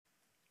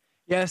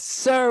Yes,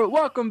 sir.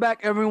 Welcome back,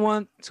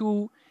 everyone,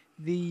 to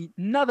the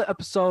another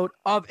episode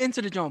of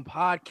Into the Jump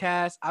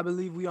podcast. I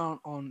believe we are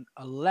on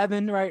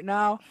 11 right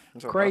now.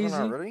 It's 11 Crazy.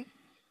 already?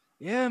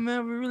 Yeah,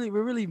 man,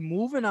 we're really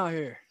moving out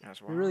here.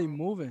 That's We're really wild.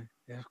 moving.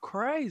 It's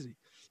crazy.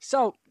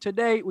 So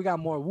today we got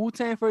more Wu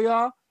Tang for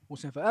y'all. Wu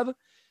Tang forever.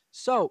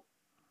 So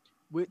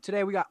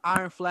today we got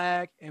Iron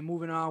Flag, and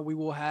moving on, we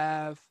will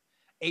have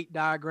 8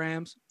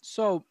 diagrams.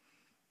 So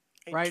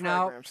 8 right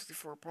now, trigrams,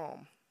 64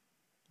 palm.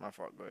 My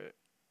fault, go ahead.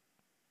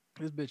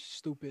 this bitch is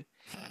stupid.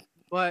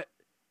 But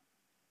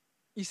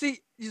you see,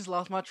 you just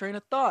lost my train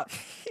of thought.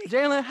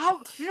 Jalen,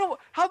 how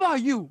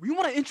about you? You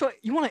want to intro?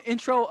 You want to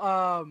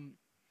intro?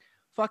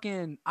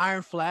 Fucking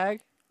Iron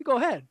Flag. You go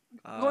ahead.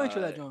 Go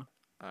intro uh, that, John.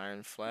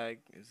 Iron Flag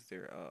is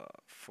their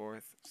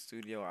fourth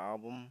studio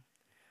album.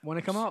 When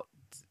it come Which out.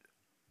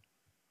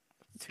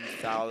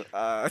 2000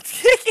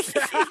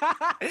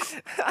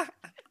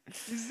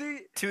 You see?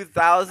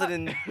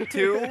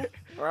 2002,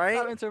 right?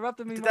 Stop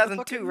interrupting me,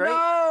 motherfucker. 2002,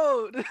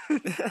 right? No.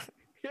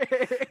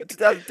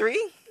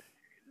 2003?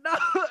 No,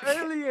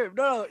 earlier.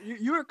 No,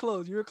 you were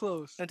close. You were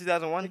close. And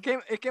 2001?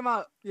 It came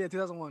out. Yeah,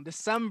 2001,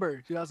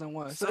 December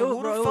 2001. So So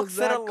who the it fuck was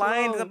said a that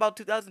line close. about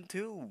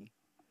 2002?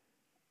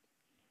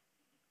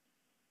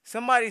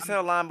 Somebody I said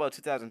a line about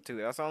 2002.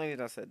 That's the only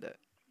reason I said that.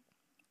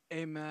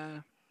 Hey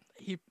man,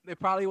 it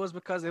probably was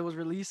because it was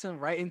releasing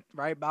right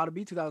about to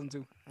be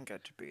 2002. I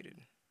got debated.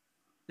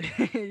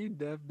 You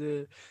def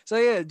did. So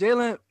yeah,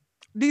 Jalen,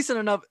 decent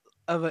enough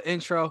of an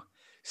intro.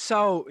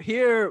 So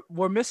here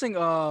we're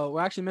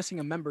actually missing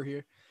a member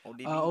here.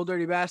 ODB? Old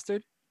dirty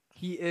bastard.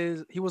 He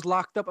was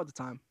locked up at the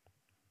time.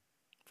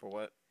 For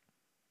what?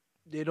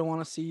 They don't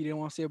want to see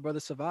a brother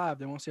survive.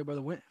 They want to see a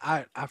brother win.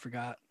 I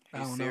forgot. I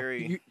Hey don't know.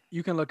 Siri.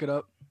 You can look it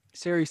up.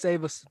 Siri,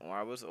 save us.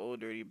 Why was old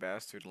dirty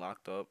bastard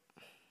locked up?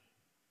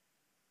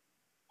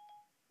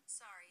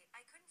 Sorry, I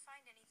couldn't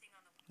find anything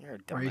on the. You're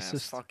a dumbass.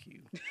 Racist. Fuck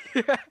you.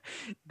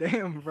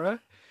 Damn, bruh.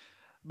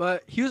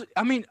 But he was.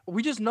 I mean,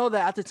 we just know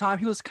that at the time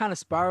he was kind of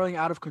spiraling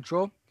out of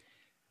control.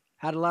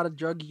 Had a lot of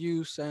drug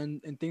use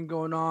and things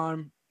going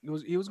on. He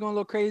was going a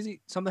little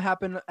crazy. Something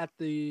happened at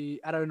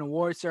an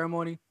award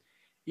ceremony.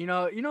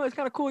 It's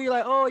kind of cool. You're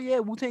like, oh yeah,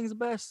 Wu Tang's the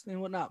best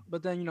and whatnot.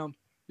 But then you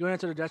went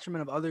into the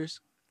detriment of others,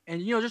 and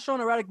just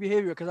showing erratic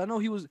behavior. Because I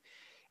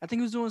think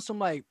he was doing some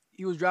like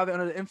he was driving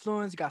under the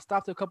influence. He got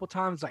stopped a couple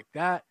times like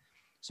that.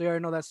 So you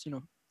already know that's.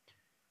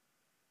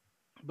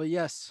 But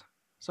yes,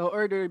 so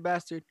Dirty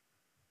Bastard,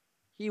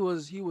 he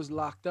was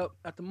locked up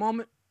at the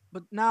moment.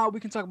 But now we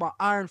can talk about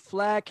Iron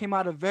Flag. Came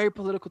out at a very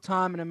political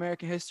time in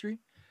American history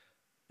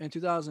in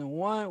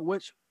 2001,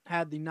 which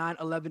had the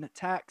 9/11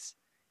 attacks,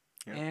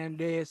 Yep. and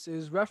this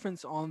is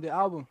referenced on the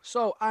album.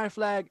 So Iron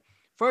Flag,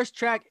 first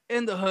track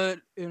in the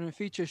hood, and it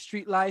features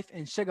Street Life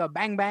and Sugar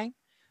Bang Bang.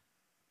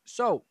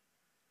 So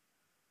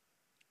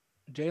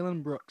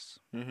Jalen Brooks,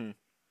 Mhm.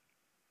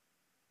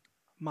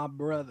 my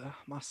brother,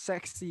 my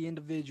sexy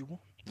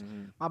individual,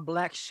 Mhm. my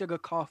black sugar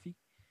coffee.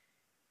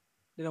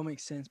 They don't make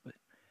sense, but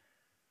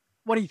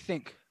what do you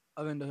think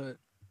of In the Hood?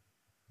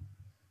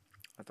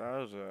 I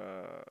thought it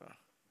was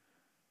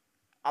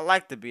I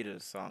like the beat of the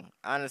song.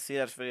 Honestly,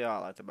 that's really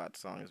all I liked about the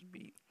song is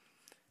beat.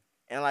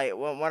 And like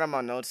one of my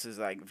notes is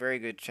like very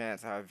good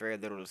chance I have very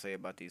little to say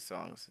about these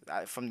songs.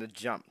 From the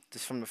jump,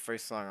 just from the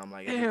first song, I'm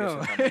like, there's a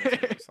good Damn. chance I'm not gonna say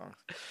about these songs.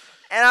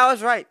 And I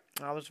was right.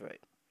 I was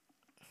right.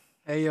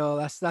 Hey yo,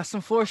 that's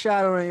some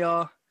foreshadowing,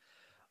 y'all.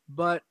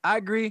 But I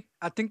agree.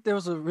 I think there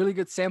was a really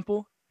good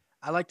sample.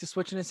 I like the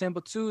switching the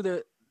sample too.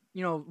 That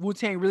Wu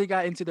Tang really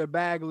got into their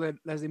bag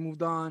as they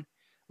moved on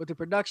with the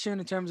production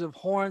in terms of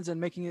horns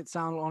and making it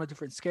sound on a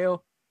different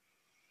scale.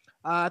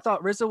 I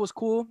thought RZA was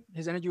cool.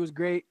 His energy was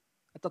great.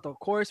 I thought the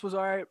chorus was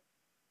alright,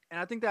 and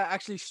I think that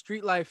actually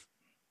Street Life.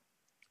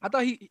 I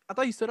thought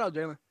he stood out,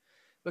 Jalen,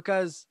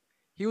 because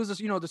he was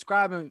just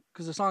describing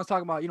because the song's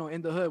talking about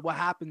in the hood what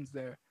happens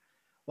there,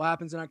 what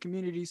happens in our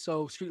community.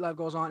 So street life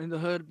goes on in the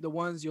hood. The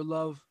ones you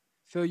love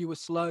fill you with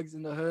slugs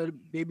in the hood.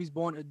 Babies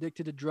born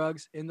addicted to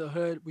drugs in the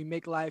hood. We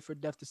make life or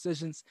death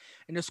decisions.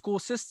 And the school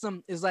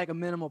system is like a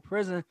minimal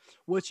prison,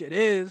 which it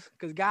is,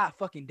 because God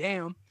fucking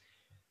damn.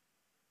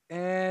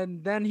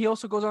 And then he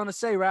also goes on to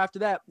say right after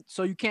that,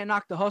 so you can't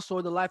knock the hustle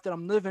or the life that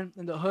I'm living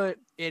in the hood.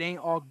 It ain't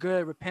all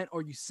good. Repent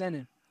or you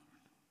sinning.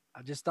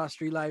 I just thought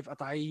Street Life. I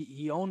thought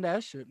he owned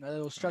that shit. That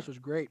little stretch was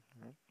great.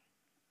 Mhm.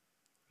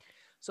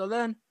 So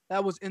then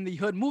that was in the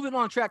hood. Moving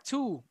on, track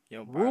two.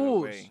 Yo,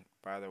 Rules.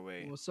 by the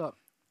way, What's up?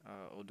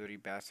 old dirty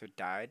bastard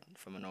died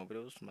from an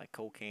overdose from like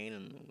cocaine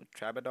and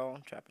trapadol,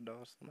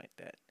 something like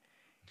that.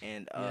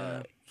 And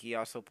Yeah. he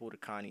also pulled a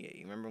Kanye.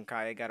 You remember when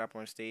Kanye got up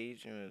on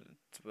stage and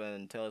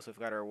when Taylor Swift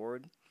got her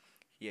award?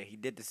 Yeah, he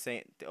did the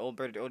same. The old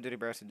dirty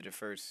bastard did it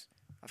first.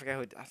 I forgot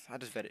who. I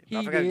just read it. I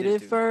He forgot who did did it it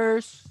too.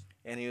 first.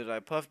 And he was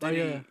like, Puff Oh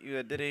yeah.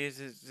 Diddy, Diddy,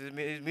 his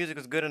music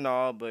was good and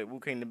all, but Wu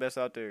Tang the best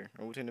out there,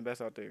 or Wu Tang the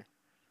best out there.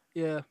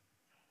 Yeah.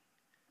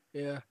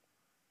 Yeah.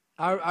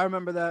 I Yeah,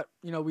 remember that.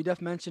 We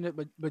def mentioned it,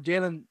 but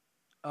Jalen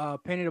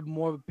painted a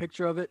more of a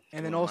picture of it.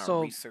 And then doing my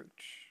also,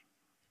 research.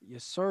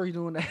 yes, sir, he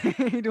doing that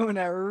he doing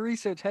that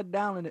research head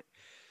down in it.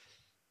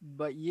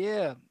 But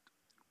yeah.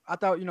 I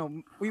thought,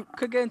 we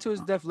could get into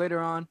his death later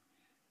on,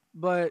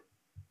 but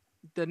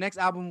the next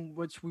album,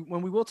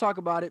 when we will talk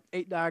about it,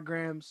 8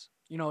 Diagrams,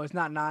 it's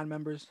not 9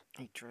 members,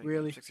 Hey, Drake,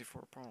 really.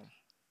 64 pound.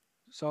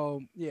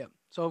 So yeah.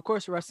 So of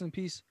course, rest in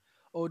peace,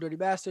 old dirty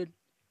bastard.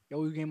 He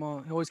always came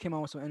on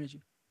with some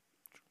energy.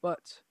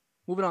 But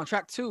moving on,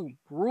 track 2,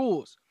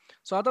 Rules.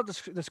 So I thought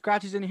the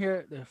scratches in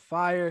here, they're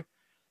fire,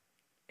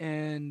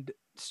 and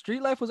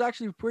Street Life was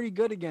actually pretty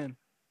good again.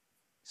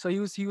 So he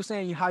was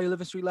saying how you live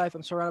in street life.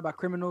 I'm surrounded by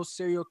criminals,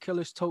 serial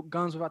killers, tote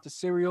guns without the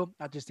cereal.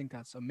 I just think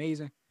that's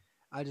amazing.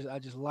 I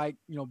just like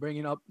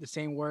bringing up the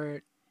same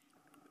word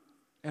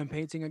and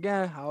painting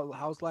again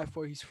how's life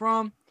where he's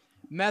from.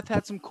 Meth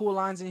had some cool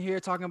lines in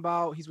here talking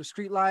about he's with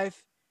street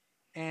life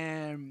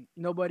and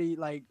nobody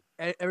like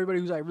everybody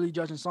who's like really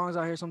judging songs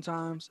out here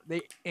sometimes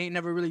they ain't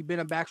never really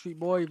been a Backstreet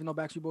Boy, even though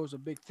Backstreet Boy was a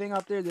big thing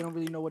out there. They don't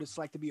really know what it's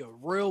like to be a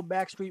real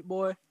Backstreet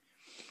Boy.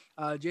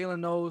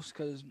 Jalen knows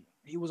because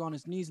he was on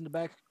his knees in the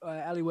back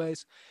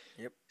alleyways.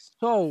 Yep.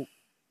 So,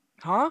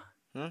 huh?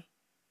 Hmm?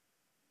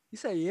 You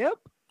said yep?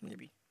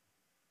 Maybe.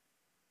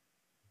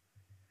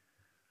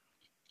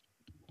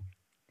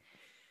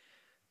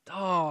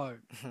 Dog.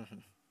 You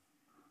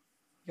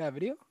got a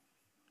video?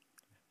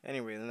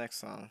 Anyway, the next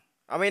song.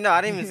 I mean, no,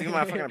 I didn't even give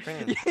my fucking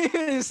opinion. You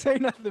didn't say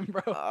nothing,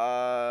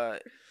 bro.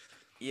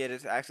 Yeah,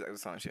 this actually like the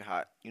song shit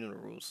hot. You know the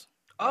rules.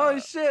 Oh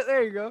shit!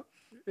 There you go.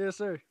 Yes,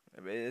 sir.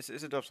 It's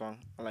a dope song.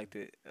 I liked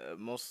it.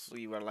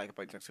 Mostly what I like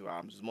about the next 2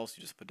 albums is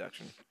mostly just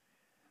production.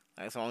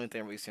 Like, it's the only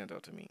thing really stands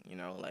out to me.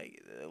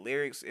 Like the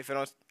lyrics. If it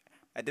don't,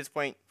 at this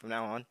point from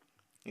now on, at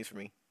least for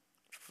me,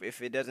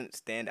 if it doesn't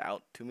stand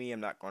out to me, I'm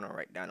not gonna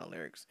write down the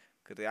lyrics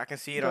because I can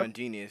see it Okay. on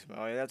Genius.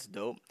 Oh yeah, that's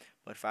dope.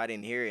 But if I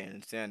didn't hear it and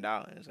it stand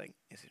out, it's like,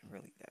 is it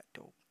really that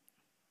dope?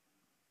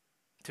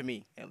 To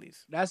me, at least.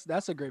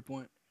 That's a great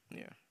point.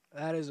 Yeah.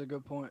 That is a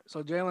good point.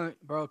 So Jalen,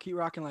 bro, keep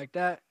rocking like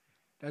that.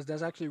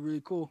 That's actually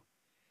really cool.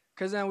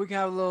 Cause then we can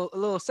have a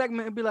little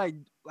segment and be like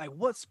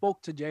what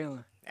spoke to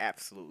Jalen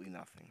Absolutely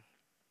nothing.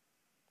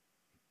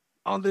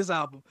 on this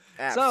album.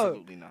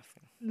 Absolutely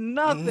nothing.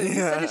 Nothing. He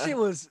said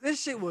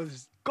this shit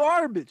was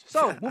garbage.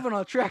 So moving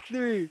on, track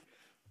 3.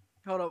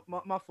 Hold up,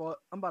 my fault.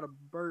 I'm about to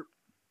burp.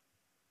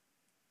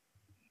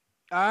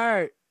 All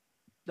right,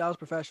 that was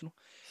professional.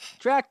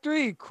 Track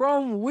 3,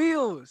 Chrome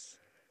Wheels.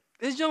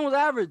 This joint was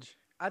average.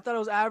 I thought it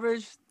was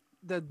average.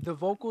 The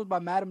vocals by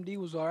Madam D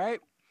was all right,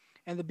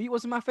 and the beat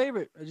wasn't my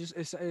favorite.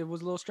 It was a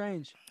little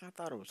strange. I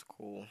thought it was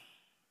cool.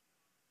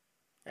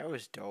 It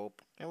was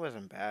dope. It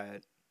wasn't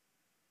bad.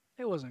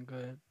 It wasn't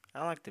good.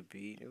 I liked the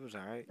beat. It was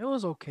alright. It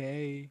was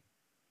okay.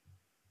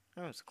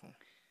 It was cool.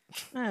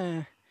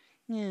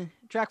 Yeah.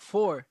 Track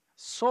 4,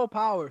 Soul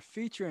Power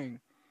featuring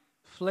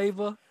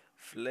Flavor.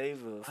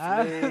 Flavor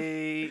Ah.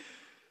 Flav.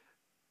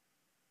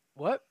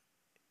 What?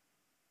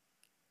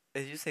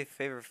 Did you say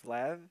Flavor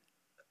Flav?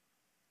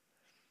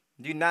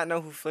 Do you not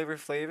know who Flavor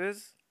Flav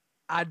is?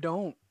 I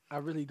don't. I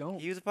really don't.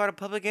 He was a part of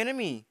Public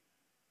Enemy.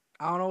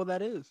 I don't know what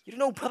that is. You don't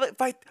know Public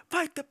Fight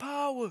the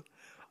Power.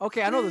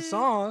 Okay, I know the Yeah.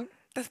 song.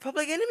 That's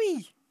Public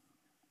Enemy.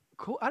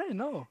 Cool. I didn't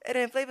know. And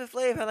then Flavor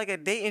Flav had like a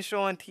dating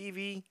show on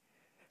TV.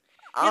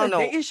 He I had don't a know.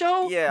 dating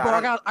show? Yeah, Bro,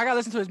 I I gotta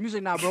listen to his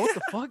music now, bro. What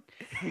the fuck?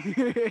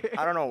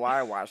 I don't know why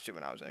I watched it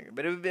when I was younger,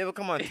 but it would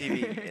come on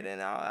TV, and then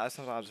I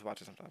sometimes just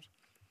watch it sometimes.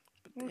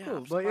 But yeah, Cool. I'm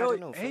But surprised yo, you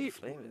know hey,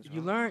 Flavor Flav is,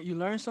 you bro.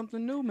 learn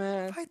something new,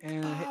 man. Fight the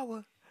And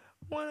power.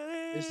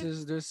 this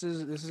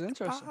is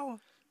interesting. Power.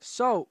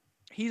 So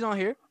he's on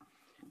here.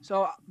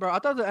 So, bro, I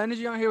thought the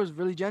energy on here was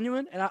really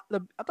genuine, and I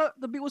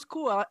thought the beat was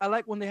cool. I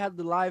like when they had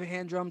the live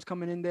hand drums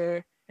coming in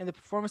there, and the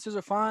performances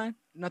are fine.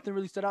 Nothing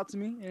really stood out to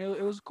me, and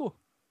it was cool.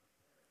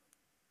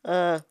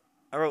 I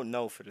wrote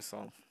no for this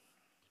song.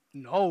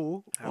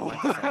 No, I don't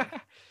like the song.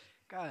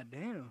 God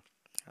damn.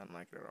 I don't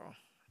like it at all.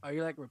 Are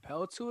you like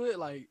repelled to it?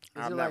 Like, is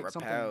I'm it not like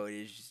repelled.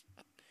 It's just,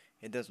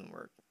 it doesn't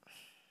work.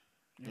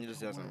 something? It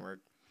just doesn't work.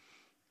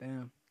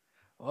 Damn.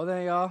 Well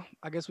then, y'all.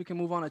 I guess we can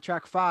move on to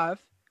track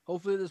 5.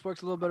 Hopefully this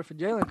works a little better for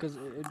Jalen because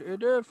it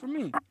did for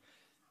me.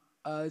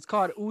 It's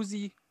called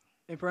Uzi,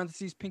 in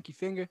parentheses, Pinky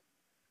Finger.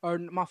 Or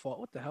my fault.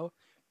 What the hell?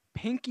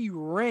 Pinky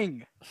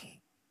Ring.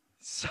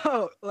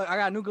 So, like, I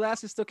got new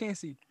glasses, still can't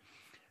see.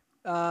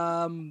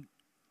 And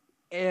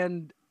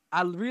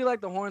I really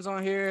like the horns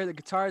on here. The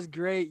guitar is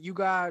great. You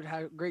guys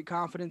had great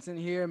confidence in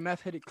here.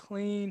 Meth hit it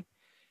clean.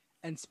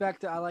 And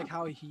Spectre, I like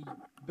how he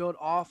built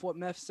off what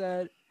Meth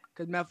said.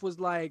 Because Meth was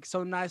like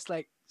so nice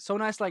like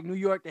New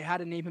York. They had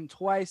to name him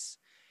twice.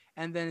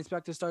 And then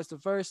Inspector starts the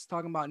verse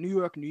talking about New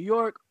York, New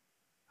York.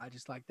 I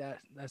just like that.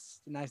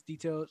 That's nice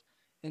details.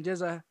 And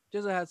Jizza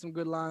had some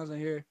good lines in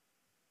here.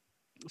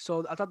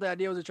 So I thought the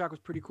idea of the track was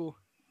pretty cool.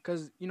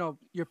 Because,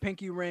 your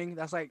pinky ring,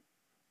 that's like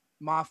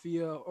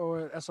mafia,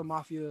 or that's a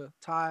mafia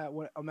tie.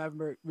 When a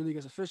member really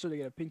gets official, they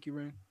get a pinky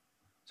ring.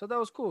 So that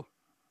was cool.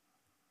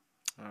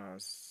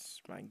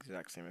 It's my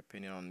exact same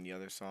opinion on the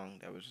other song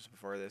that was just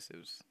before this. It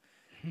was,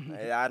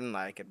 I didn't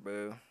like it,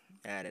 bro.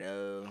 Not at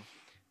all.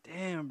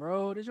 Damn,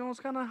 bro. This one was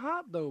kind of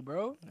hot, though,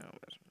 bro. No,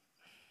 it wasn't.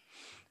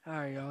 All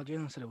right, y'all.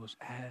 Jalen said it was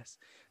ass.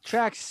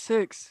 Track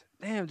 6,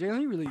 Damn,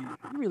 Jalen, you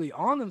really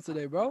on them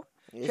today, bro.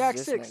 It's Track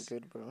just 6. not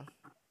good, bro.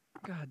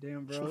 God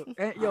damn, bro.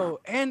 And, yo,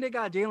 and they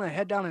got Jalen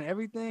head down and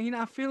everything. He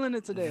not feeling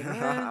it today,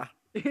 man.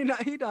 He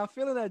not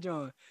feeling that,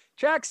 John.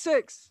 Track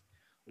 6.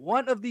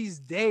 One of these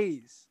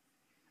days.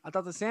 I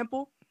thought the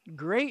sample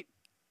great,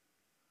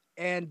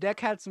 and Deck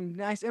had some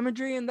nice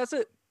imagery, and that's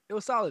it. It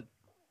was solid.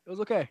 It was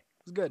okay. It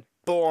was good.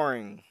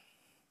 Boring.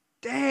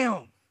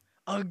 Damn.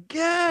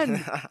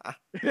 Again.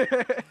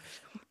 What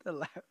the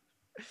laugh?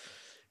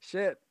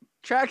 Shit.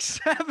 Track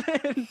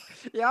 7.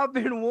 Y'all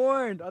been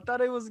warned. I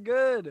thought it was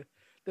good.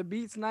 The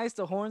beat's nice.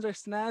 The horns are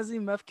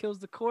snazzy. Meth kills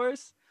the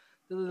chorus.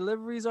 The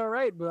delivery's all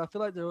right, but I feel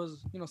like there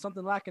was,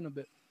 something lacking a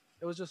bit.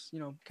 It was just,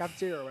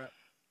 cafeteria rap.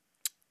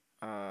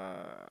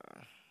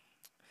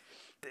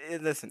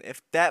 Listen,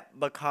 if that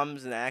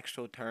becomes an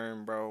actual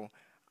term, bro,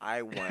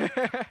 I want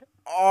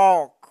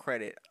all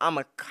credit.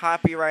 I'ma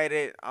copyright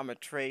it. I'ma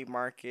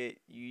trademark it.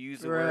 You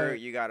use the Right. word,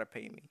 you gotta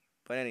pay me.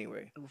 But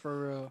anyway,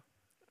 For real.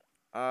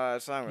 the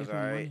song was Give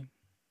me alright.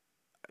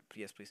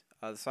 Yes, please.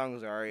 The song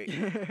was alright.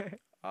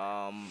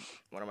 money.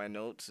 One of my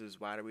notes is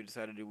why did we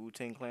decide to do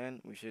Wu-Tang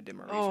Clan? We should have did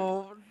my research.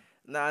 Oh,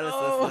 Nah,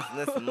 no.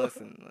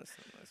 listen.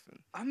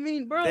 I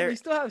mean, bro, They're- they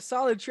still have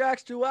solid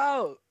tracks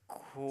throughout.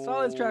 Cool.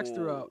 Solid tracks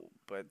throughout.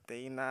 But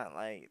they not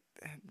like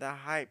the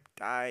hype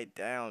died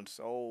down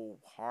so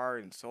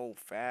hard and so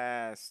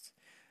fast.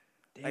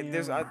 Like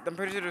there's, Damn. I'm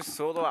pretty sure there's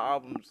solo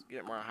albums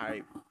get more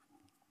hype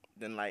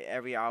than like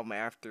every album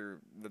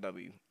after the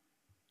W.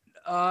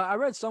 I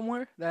read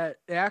somewhere that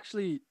it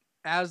actually,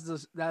 as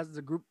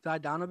the group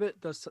died down a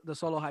bit, the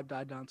solo hype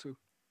died down too.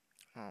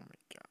 Oh my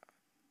god.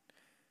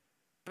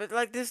 But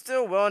like there's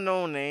still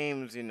well-known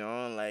names, you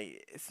know.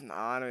 Like it's an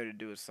honor to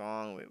do a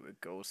song with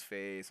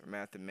Ghostface or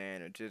Method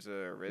Man or GZA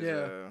or RZA.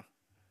 Yeah.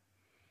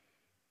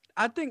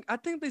 I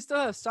think they still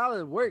have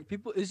solid work.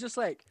 People, it's just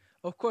like,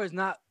 of course,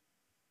 not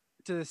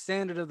to the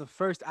standard of the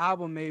first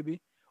album,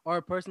 maybe.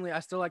 Or personally, I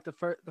still like the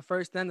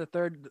first, then the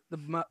third,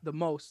 the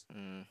most.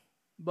 Mm,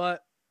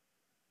 But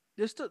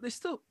they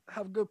still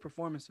have good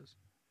performances.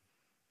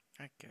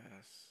 I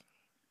guess.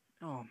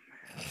 Oh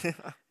man,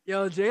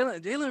 yo,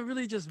 Jalen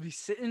really just be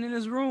sitting in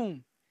his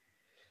room,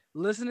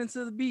 listening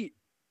to the beat,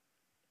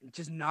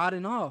 just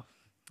nodding off.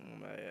 Oh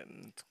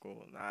man, it's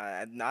cool.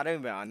 Not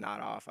even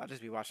not off. I'll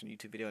just be watching a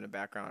YouTube video in the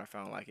background. I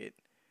found like it.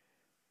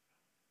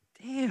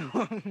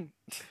 Damn,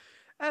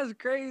 that's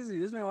crazy.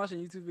 This man watching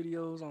YouTube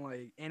videos on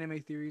like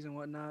anime theories and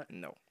whatnot.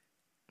 No,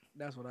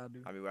 That's what I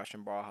do. I'll be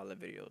watching Brawlhalla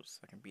videos. So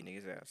I can beat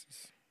niggas'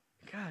 asses.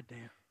 God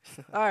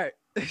damn. All right,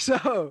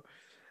 so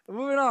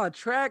moving on.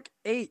 Track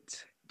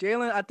 8.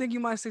 Jalen, I think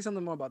you might say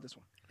something more about this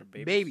one. Or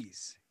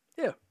Babies.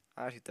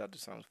 I actually thought the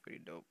song was pretty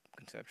dope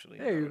conceptually.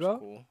 There you It was go.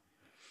 Cool.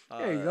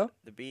 There you go.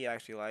 The beat I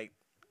actually liked,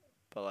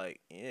 but like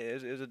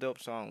it was a dope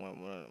song.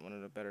 One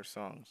of the better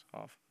songs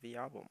off the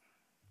album.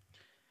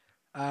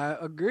 I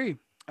agree.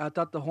 I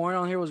thought the horn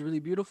on here was really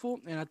beautiful,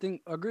 and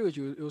I agree with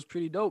you. It was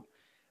pretty dope.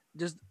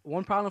 Just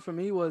one problem for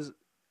me was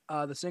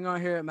the singer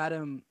on here,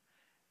 Madam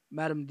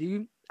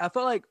D. I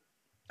felt like,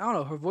 I don't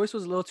know, her voice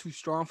was a little too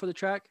strong for the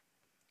track.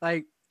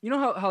 Like, you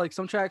know how like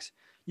some tracks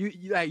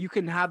you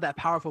can have that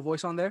powerful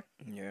voice on there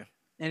Yeah.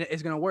 and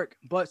it's gonna work,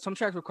 but some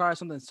tracks require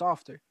something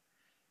softer.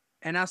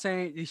 And not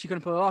saying she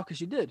couldn't pull it off, because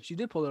she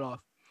did pull it off.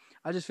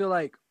 I just feel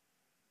like,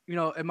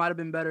 it might have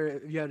been better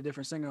if you had a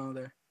different singer on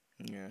there.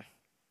 Yeah.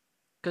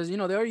 Because, they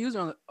already used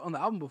it on the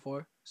album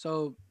before.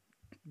 So,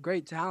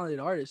 great, talented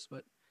artist.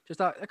 But just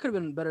thought that could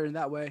have been better in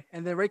that way.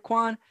 And then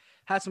Raekwon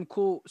had some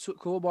cool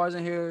bars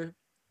in here.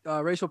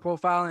 Racial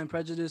profiling and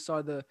prejudice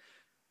are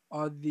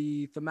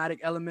the thematic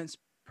elements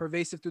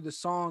pervasive through the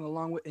song,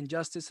 along with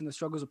injustice and the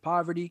struggles of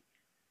poverty.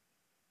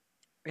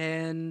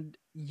 And,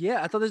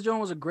 yeah, I thought this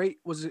joint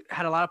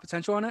had a lot of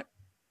potential in it.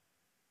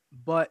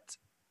 But,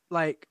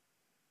 like,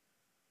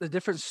 the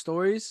different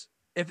stories,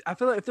 I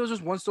feel like if there was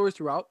just one story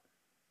throughout,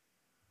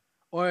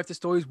 or if the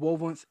stories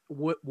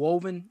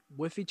woven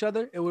with each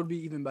other, it would be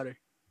even better.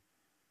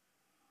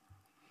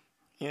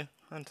 Yeah,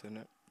 I understand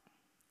that.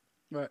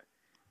 Right.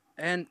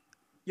 And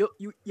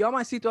y'all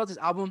might see throughout this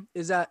album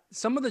is that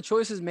some of the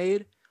choices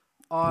made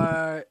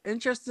are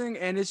interesting,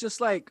 and it's just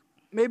like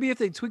maybe if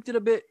they tweaked it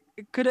a bit,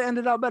 it could have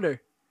ended out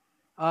better.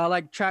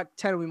 Like track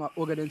 10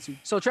 we'll get into.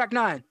 So track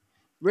 9,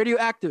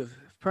 Radioactive,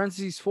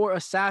 parentheses 4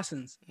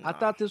 Assassins. I Nah.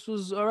 thought this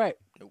was all right.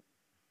 Nope.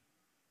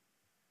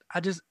 I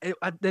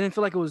didn't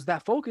feel like it was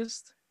that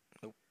focused.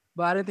 Nope.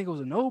 But I didn't think it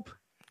was a nope.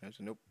 That's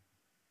a nope.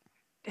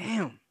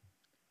 Damn.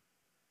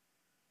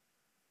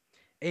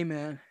 Hey,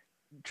 man.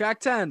 Track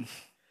 10,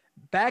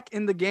 Back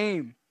in the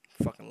Game.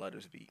 Fucking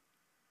letters beat.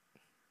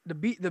 The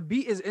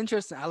beat is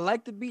interesting. I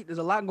like the beat. There's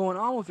a lot going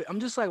on with it. I'm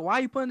just like, why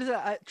are you putting this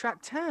at track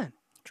 10?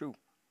 True.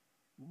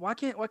 Why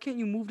can't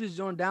you move this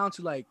joint down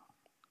to like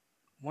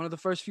one of the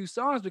first few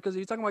songs? Because if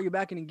you're talking about you're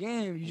back in the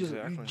game, you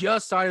Exactly.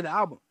 just started the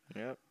album.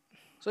 Yep.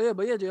 So yeah,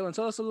 Jalen,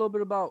 tell us a little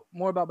bit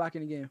more about Back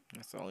in the Game.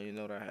 That's all you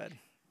know that I had.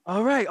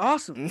 All right,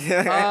 awesome.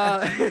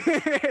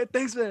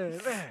 Thanks, man.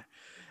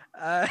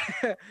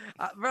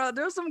 Bro,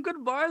 there's some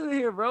good bars in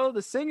here, bro.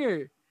 The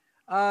singer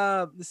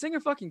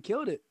fucking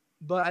killed it.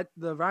 but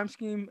the rhyme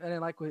scheme, I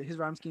didn't like his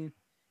rhyme scheme.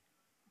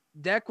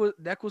 Deck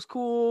was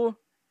cool.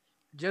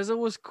 Jezza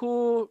was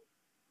cool.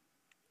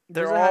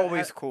 They're RZA had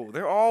always cool.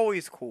 They're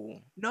always cool.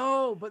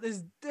 no, but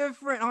it's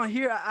different on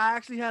here. I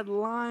actually had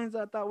lines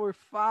I thought were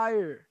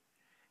fire,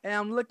 and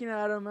I'm looking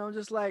at them and I'm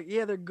just like,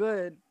 yeah, they're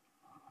good.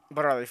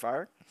 But are they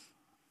fire?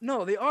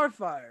 No, they are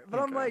fire. But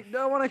I'm Okay. like,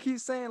 don't want to keep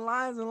saying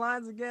lines and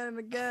lines again and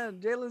again.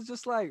 Jalen's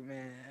just like,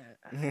 man.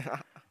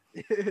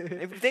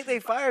 If you think they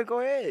fire, go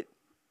ahead.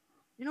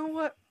 You know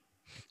what?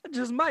 I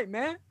just might,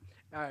 man.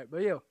 All right,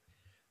 but yo.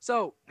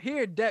 So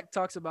here Deck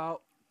talks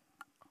about,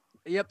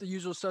 yep, the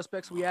usual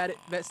suspects. We added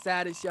vet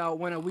status. Y'all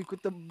went a week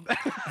with the.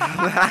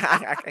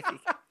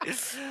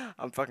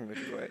 I'm fucking with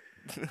you. Go ahead.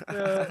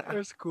 Yeah,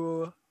 it's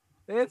cool.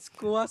 It's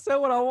cool. I said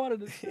what I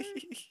wanted to say.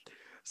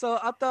 So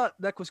I thought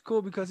that was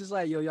cool because it's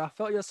like, yo, y'all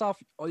felt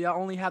yourself, or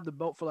y'all only have the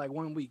belt for like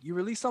 1 week. You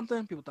released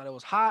something, people thought it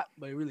was hot,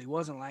 but it really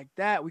wasn't like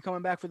that. We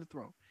coming back for the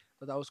throne.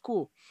 So that was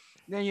cool.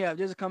 Then you have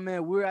just come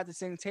in. We're at the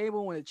same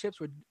table when the chips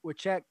were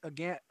checked.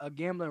 Again, a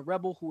gambling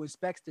rebel who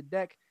inspects the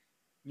deck.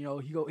 You know,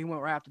 he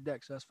went right after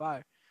deck, so that's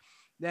fire.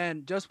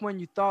 Then just when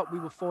you thought we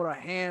would fold our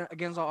hand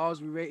against all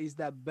odds, we raised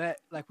that bet,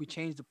 like we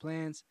changed the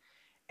plans.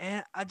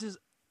 And I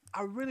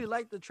really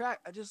like the track.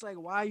 I just like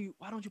why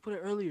don't you put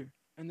it earlier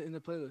in the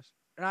playlist?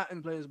 Not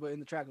in the playlist, but in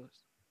the track list.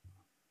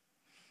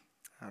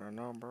 I don't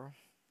know, bro.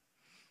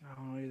 I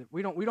don't know either.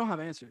 We don't have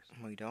answers.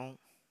 We don't.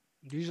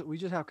 We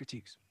just have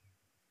critiques.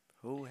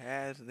 Who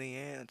has the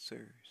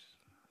answers?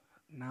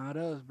 Not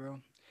us, bro.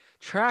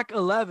 Track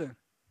 11,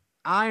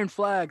 Iron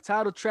Flag,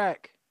 title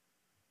track.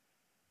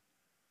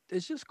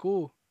 It's just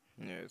cool.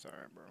 Yeah, it's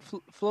alright,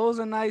 bro. Flows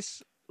are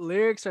nice.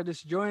 Lyrics are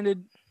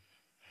disjointed.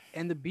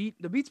 And the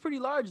beat's pretty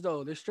large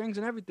though. There's strings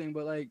and everything,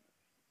 but like,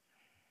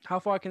 how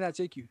far can that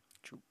take you?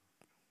 True.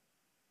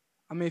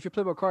 I mean, if you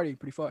play Bacardi,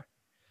 pretty far.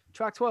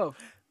 Track 12.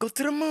 Go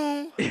to the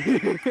moon.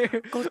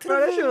 Bro, Go to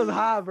that the shit was moon.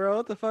 hot, bro.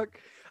 What the fuck?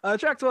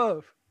 Track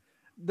 12.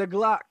 The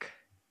Glock.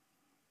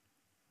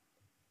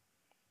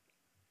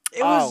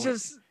 It was Oh,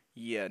 just.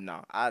 Yeah,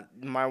 no.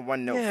 My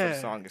one note for Yeah. the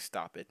song is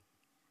stop it.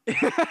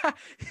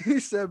 He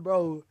said,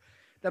 bro,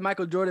 that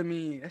Michael Jordan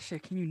meme. That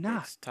shit, can you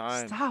not It's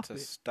time stop to it?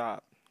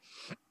 stop.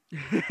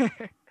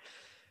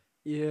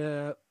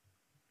 Yeah.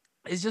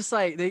 It's just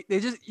like they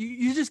just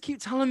you just keep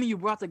telling me you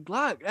brought the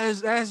Glock.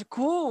 That's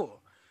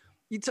cool.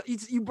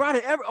 You brought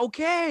it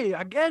okay,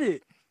 I get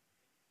it.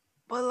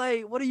 But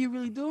like, what are you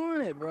really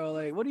doing it, bro?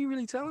 Like, what are you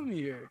really telling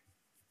me here?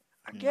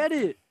 I get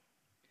it.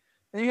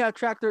 Then you have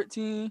track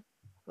 13,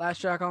 last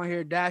track on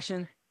here,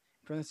 Dashing,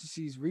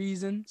 parentheses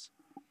reasons.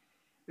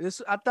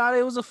 I thought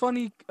it was a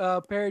funny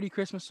parody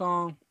Christmas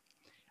song.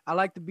 I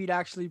like the beat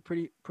actually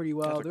pretty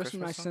well. That's a There's some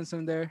Christmas nice song? sense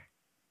in there.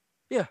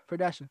 Yeah, for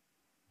Dashing.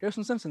 There's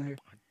some sense in here.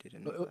 I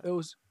didn't know It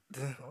was.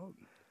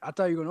 I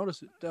thought you were gonna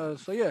notice it.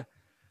 So yeah,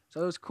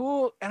 so it was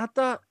cool, and I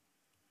thought,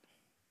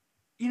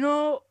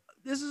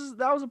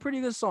 that was a pretty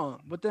good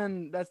song. But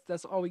then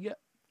that's all we get.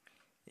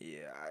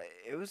 Yeah,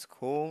 it was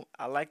cool.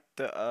 I liked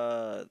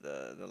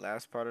the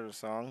last part of the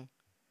song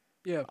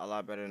Yeah, a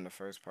lot better than the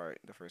first part,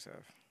 the first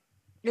half.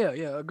 yeah.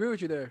 Agree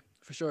with you there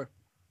for sure.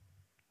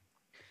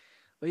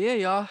 But yeah,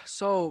 y'all.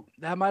 So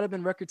that might have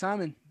been record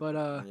timing, but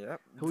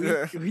Yep.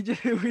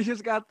 we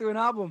just got through an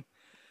album.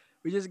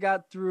 We just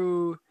got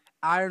through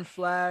Iron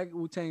Flag,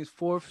 Wu-Tang's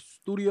fourth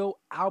studio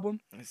album.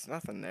 It's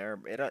nothing there.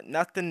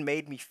 Nothing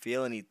made me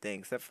feel anything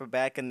except for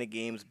Back in the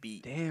Game's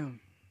beat.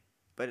 Damn,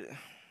 But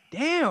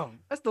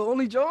that's the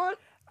only John.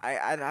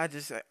 I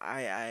just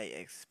I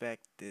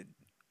expected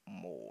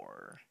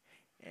more,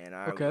 and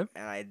Okay.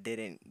 I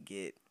didn't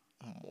get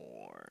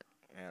more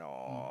at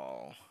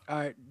all. All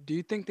right. Do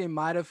you think they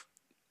might have,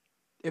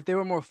 if they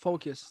were more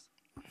focused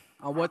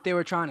on what they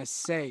were trying to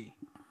say?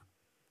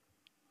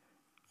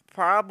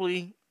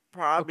 Probably,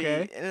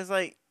 Okay. and it's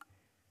like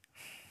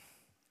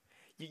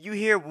you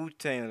hear Wu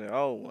Tang, like,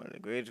 oh, one of the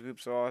greatest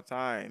groups of all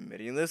time. But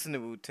you listen to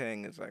Wu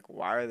Tang, it's like,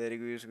 why are they the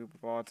greatest group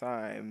of all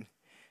time?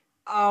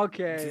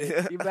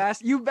 Okay. You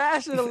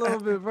bash it a little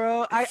bit,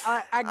 bro. I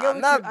get I'm what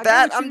not you, I get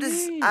bad. what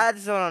you mean. I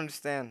just don't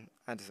understand.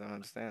 I just don't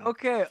understand.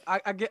 Okay,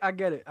 I get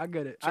it. I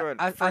get it. Sure,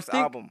 I first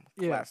think, album,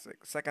 yeah.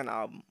 classic. Second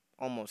album,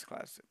 almost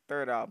classic.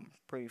 Third album,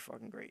 pretty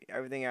fucking great.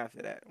 Everything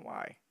after that,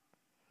 why?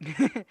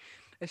 that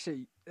shit,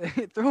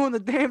 throw in the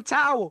damn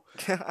towel.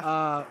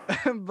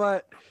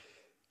 But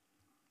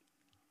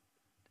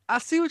I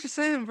see what you're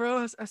saying,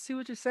 bro. I see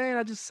what you're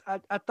saying.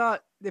 I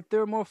thought if they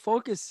were more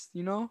focused,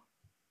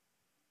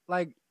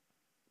 like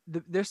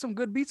there's some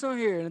good beats on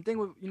here. And the thing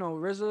with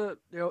RZA,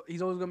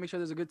 he's always gonna make sure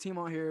there's a good team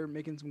on here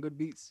making some good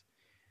beats.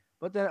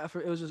 But then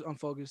it was just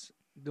unfocused,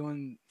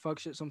 doing fuck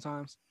shit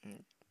sometimes.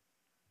 Mm.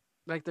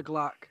 Like the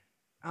Glock.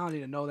 I don't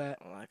even know that.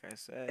 Like I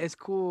said, It's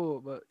cool,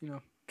 but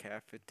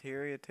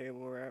cafeteria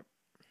table rap.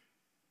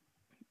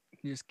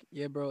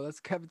 yeah, bro. That's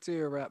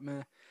cafeteria rap,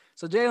 man.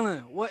 So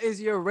Jalen, what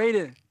is your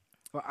rating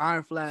for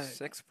Iron Flag?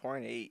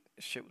 6.8.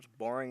 Shit was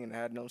boring and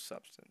had no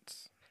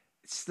substance.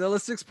 It's still a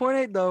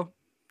 6.8 though.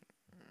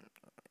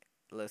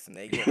 Listen,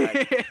 they get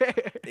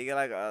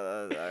like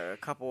a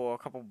couple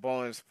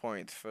bonus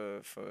points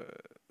for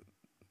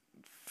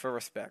for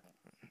respect,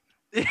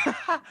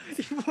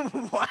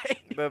 What?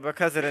 but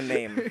because of the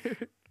name,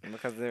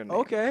 because of their name.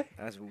 Okay.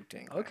 That's Wu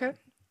Tang. Okay.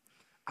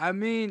 I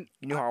mean,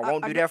 You know how I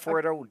won't do that for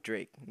it though,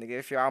 Drake. Nigga,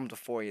 if your album's a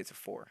 4, it's a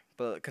 4.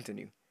 But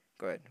continue.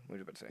 Go ahead. What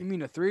you about to say? you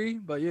mean a 3?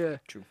 But yeah.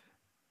 True.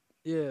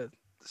 Yeah.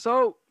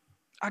 So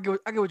I get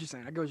what you're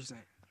saying. I get what you're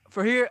saying.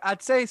 For here,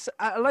 I'd say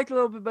I liked it a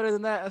little bit better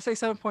than that. I'd say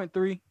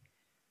 7.3.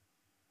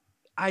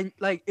 I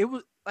like it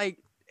was like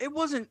it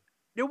wasn't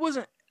there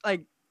wasn't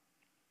like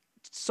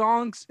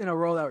songs in a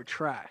row that were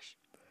trash.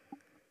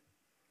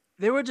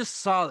 They were just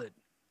solid,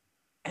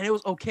 and it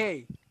was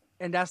okay.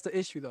 And that's the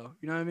issue, though.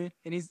 You know what I mean?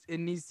 It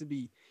needs to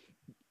be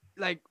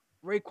like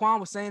Raekwon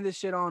was saying this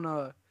shit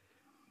on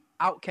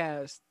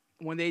Outcast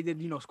when they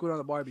did Scooter on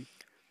the Barbie.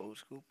 Old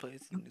school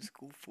place and new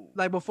school food.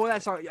 Like before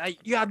that song, like,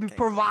 you gotta be Can't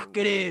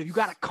provocative. You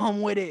gotta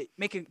come with it,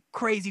 making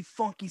crazy,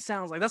 funky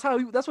sounds. Like that's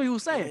what he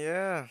was saying.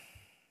 Yeah.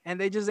 And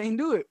they just ain't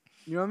do it.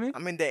 You know what I mean? I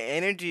mean, the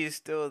energy is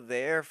still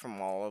there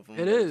from all of them.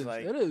 It but is. it's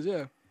like, It is.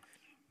 Yeah.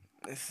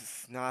 this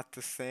is not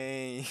the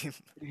same.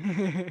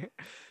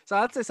 So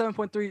I'd say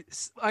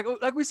 7.3.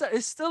 Like we said,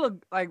 it's still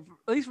like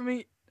at least for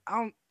me.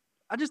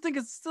 I just think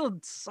it's still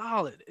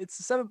solid. It's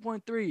a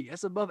 7.3.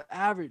 That's above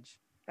average.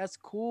 That's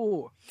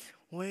cool.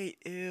 Wait,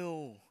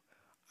 ew.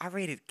 I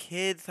rated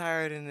Kids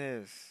higher than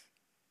this.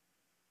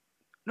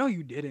 No,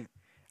 you didn't.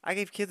 I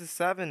gave Kids a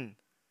 7.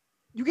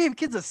 You gave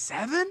Kids a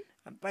 7?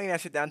 I'm bringing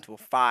that shit down to a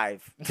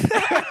 5.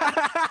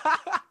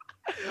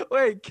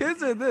 Wait,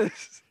 Kids are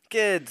this.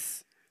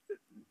 Kids.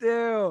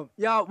 Damn.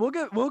 Yeah,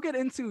 we'll get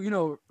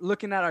into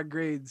looking at our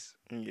grades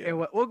Yeah.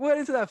 and we'll get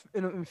into that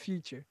in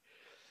future.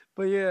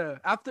 But yeah,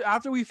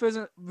 after we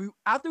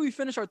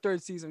finish our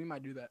third season, we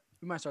might do that.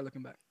 We might start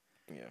looking back.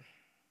 Yeah.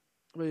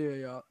 But yeah,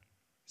 y'all.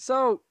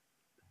 So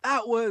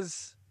that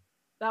was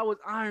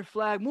Iron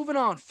Flag. Moving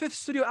on, 5th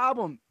studio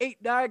album,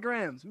 8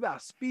 Diagrams. We about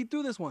to speed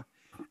through this one.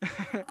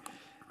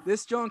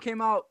 This joint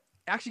came out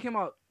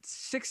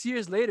 6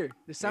 years later,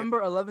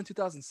 December 11,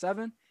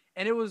 2007,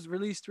 and it was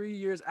released 3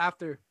 years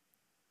after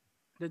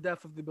the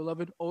death of the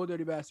beloved Old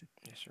Dirty Bastard.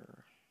 Yes, sir.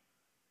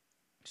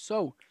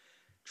 So,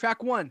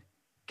 track 1,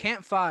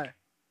 Campfire.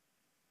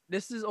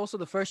 This is also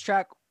the first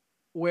track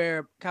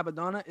where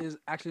Capadonna is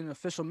actually an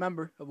official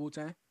member of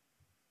Wu-Tang.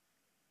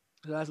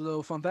 So that's a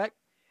little fun fact.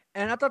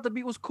 And I thought the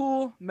beat was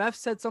cool. Meth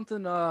said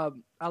something I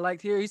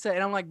liked here. He said,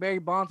 "And I'm like Barry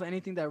Bonds on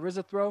anything that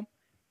RZA throw."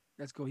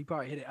 That's cool. He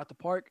probably hit it at the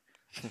park.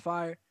 It's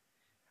fire.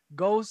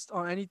 Ghost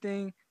on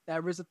anything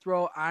that RZA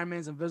throw. Iron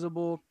Man's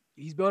invisible.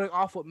 He's building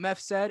off what Meth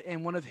said,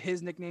 and one of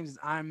his nicknames is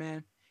Iron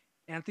Man.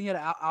 And I think he had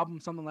an album,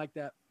 something like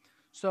that.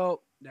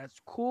 So that's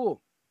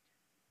cool.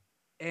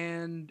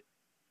 And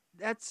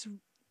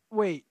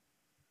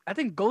I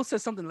think Ghost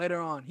said something later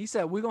on. He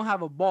said, "We're going to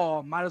have a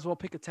ball. Might as well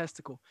pick a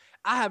testicle."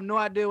 I have no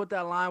idea what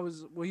that line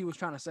was, what he was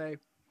trying to say.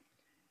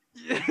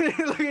 Look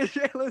at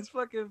Jaylen's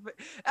fucking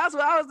face. That's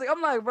what I was thinking.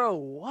 I'm like, bro,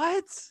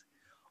 what?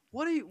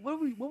 What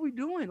are we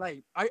doing?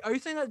 Like, are you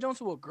saying that Jones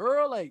to a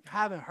girl? Like,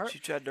 having her? She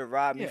tried to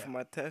rob me Yeah. for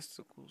my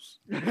testicles.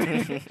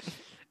 A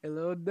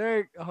little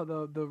Dirk. Oh,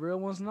 the real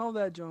ones know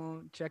that,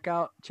 John. Check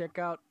out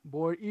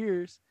Bored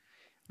Ears.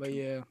 But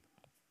yeah.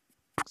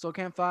 So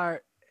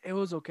Campfire, it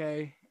was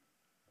okay.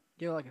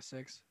 Give it like a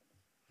 6.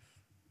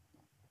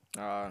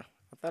 I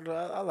thought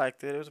I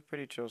liked it. It was a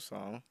pretty chill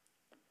song.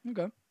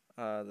 Okay.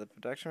 The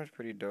production was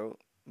pretty dope.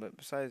 But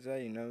besides that,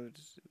 it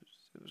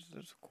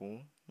was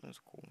cool. It was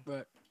cool.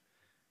 Right.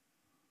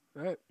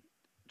 Right.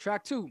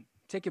 Track 2,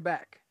 Take It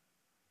Back.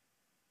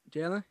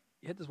 Jalen,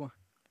 you hit this one.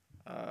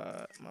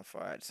 My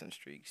fired Sun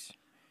Streaks.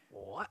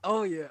 What?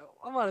 Oh yeah.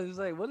 I'm about to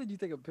say, what did you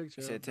take a picture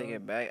You of? said take bro?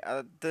 it back.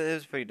 It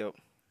was pretty dope.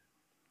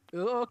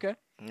 Oh, okay.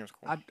 It was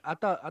cool. I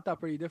thought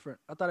pretty different.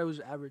 I thought it was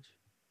average.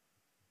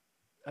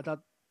 I thought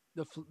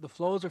the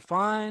flows are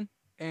fine,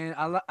 and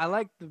I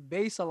like the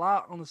bass a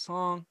lot on the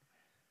song.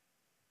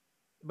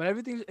 But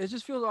everything, it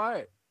just feels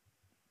alright.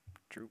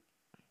 True.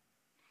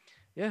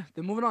 Yeah.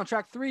 Then moving on,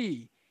 track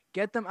 3,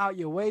 Get Them Out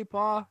Your Way,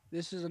 Pa.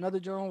 This is another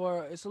genre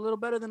where it's a little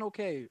better than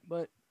okay,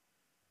 but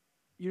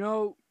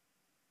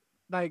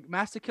like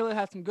Master Killer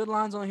had some good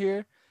lines on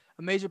here.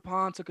 A major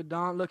pawn took a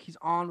dawn look. He's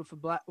on with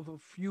a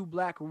few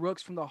black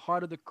rooks from the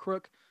heart of the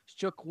crook.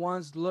 Shook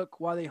one's look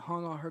while they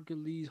hung on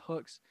Hercules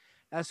hooks.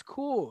 That's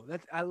cool.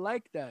 I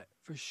like that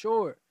for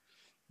sure.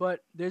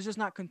 But there's just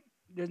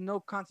there's no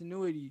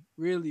continuity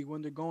really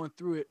when they're going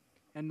through it,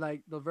 and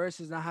like the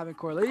verses not having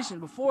correlation.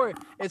 Before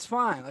it's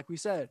fine, like we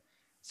said.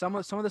 Some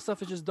of the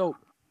stuff is just dope,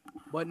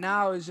 but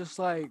now it's just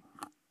like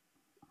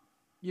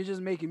you're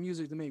just making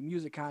music to make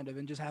music, kind of,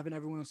 and just having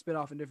everyone spit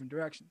off in different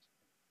directions.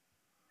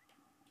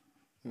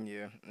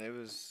 Yeah, it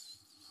was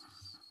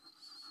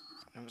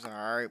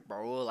alright,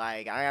 bro.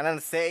 Like, I got nothing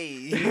to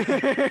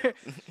say.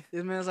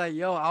 This man's like,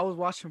 yo, I was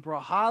watching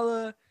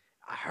Brawlhalla.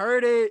 I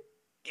heard it.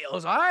 It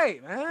was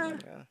alright, man.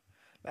 Yeah.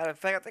 Matter of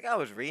fact, I think I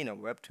was reading a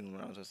webtoon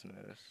when I was listening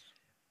to this.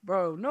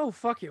 Bro, no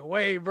fucking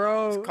way,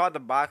 bro. It's called The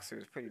Boxer.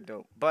 It's pretty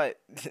dope. But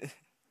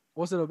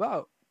What's it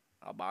about?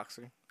 a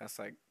boxer that's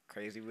like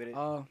crazy with it.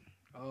 Oh,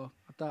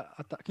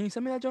 I thought. Can you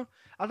send me that, Joe?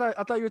 I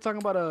thought you were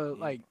talking about a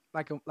like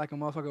a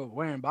motherfucker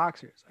wearing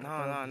boxers. I No,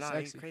 thought that'd no, be no.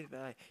 He's sexy. crazy, but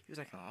like, he was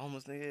like a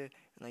homeless nigga, and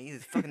like he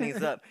was fucking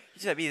niggas up. He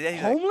should be there. He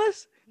was like,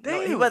 Homeless? no,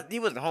 Damn. he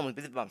wasn't homeless,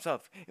 but he was by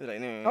himself. He was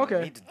like,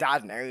 Okay. he just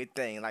died and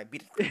everything, like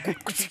beat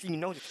it, you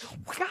know.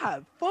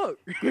 God, fuck.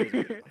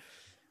 Crazy.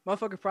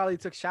 Motherfucker probably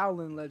took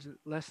Shaolin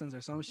lessons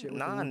or some shit. With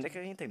Nah, the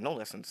nigga, he ain't take no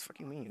lessons. Fuck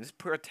you mean? This is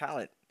pure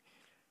talent.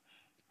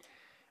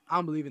 I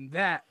don't believe in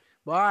that.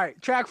 But all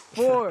right, track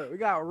 4, we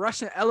got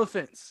Russian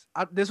Elephants.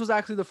 This was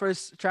actually the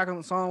first track on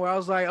the song where I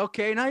was like,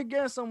 okay, now you're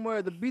getting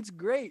somewhere. The beat's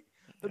great.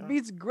 The Yeah.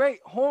 beat's great.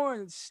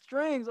 Horns,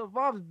 strings,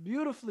 evolves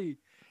beautifully.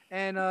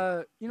 And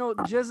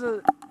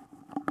Jizza,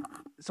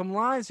 some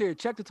lines here.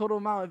 Check the total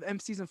amount of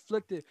MCs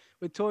inflicted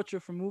with torture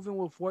for moving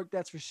with work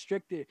that's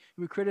restricted.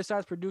 We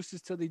criticize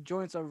producers till the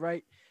joints are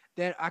right.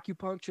 Then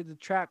acupuncture the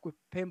track with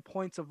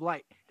pinpoints of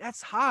light.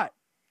 That's hot.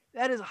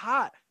 That is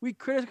hot. We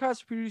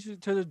criticize producers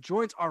till the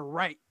joints are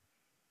right.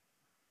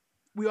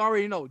 We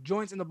already know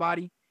joints in the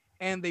body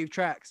and they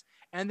tracks.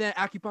 And then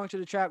acupuncture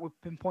the track with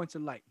pinpoints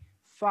of light.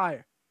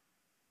 Fire.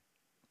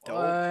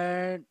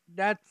 Dope.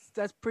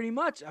 That's pretty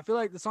much. I feel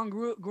like the song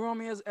grew on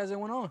me as it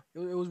went on. It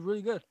was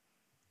really good.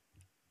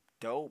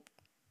 Dope.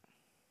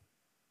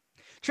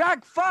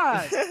 Track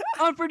 5,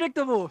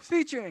 Unpredictable,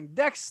 featuring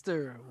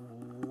Dexter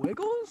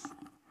Wiggles.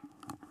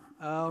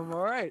 All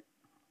right.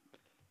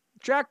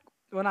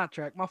 Not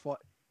track, my fault.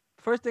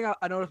 First thing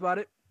I noticed about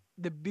it,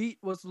 the beat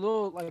was a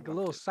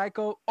little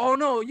psycho. Oh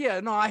no, yeah,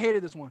 no, I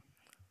hated this one.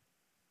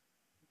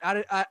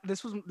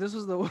 This was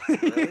the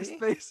Really?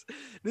 space.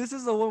 This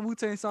is the one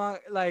Wu-Tang song,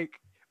 like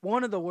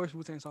one of the worst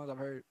Wu-Tang songs I've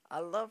heard. I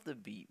love the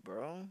beat,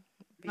 bro.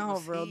 Beat No,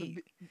 was bro,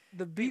 heat.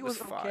 the beat was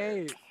fire.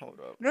 okay. Hold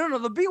up. No,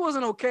 the beat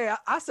wasn't okay.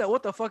 I said,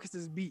 what the fuck is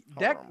this beat?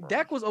 Hold on, bro.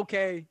 Deck was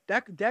okay.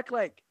 Deck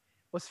like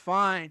was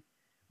fine,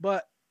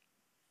 but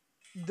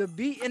the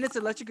beat and its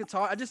electric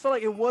guitar, I just felt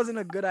like it wasn't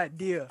a good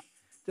idea.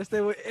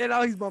 And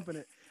now he's bumping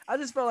it. I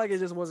just felt like it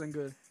just wasn't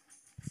good.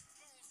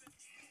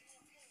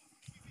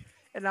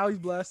 And now he's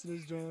blasting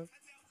his joint.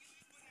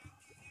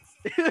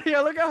 Yeah,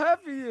 look how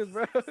happy he is,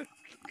 bro.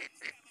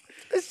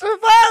 It's so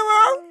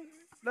fire,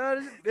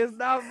 No, it's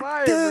not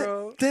fire,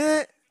 bro.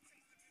 bro.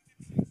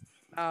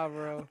 Nah,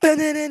 bro.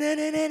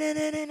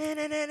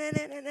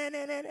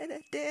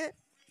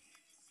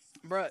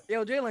 Bro,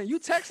 yo, Jalen, you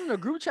texting the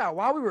group chat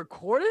while we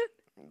recorded?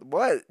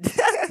 What?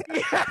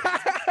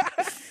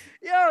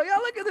 Yo,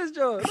 look at this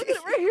joint. Look at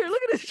it right here.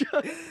 Look at this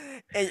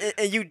joint.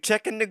 and you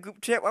checking the group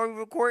chat while we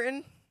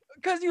recording?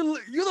 Cause you're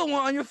the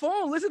one on your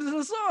phone listening to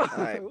the song.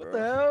 Alright, What bro. the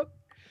hell?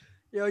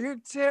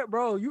 Yo,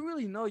 bro. You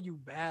really know you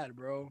bad,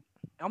 bro.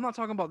 I'm not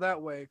talking about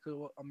that way,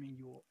 cause I mean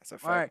you. That's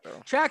a All right, fact,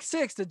 though. track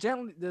 6,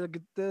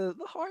 the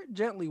heart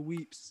gently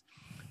weeps,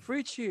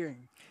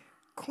 featuring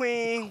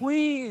Queen.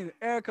 Queen,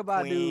 Erykah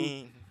Badu,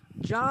 Queen.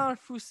 John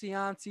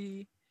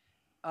Frusciante,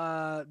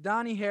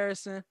 Donnie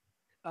Harrison,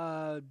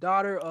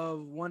 daughter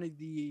of one of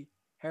the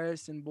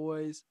Harrison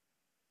boys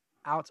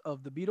out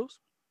of the Beatles.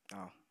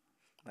 Oh,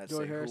 let's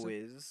George say Harrison. who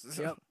is.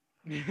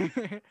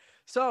 Yep.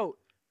 So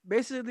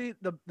basically,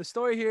 the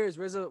story here is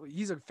RZA.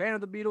 He's a fan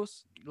of the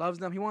Beatles, loves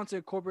them. He wants to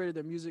incorporate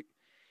their music,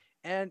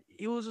 and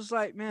he was just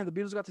like, man, the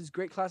Beatles got this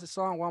great classic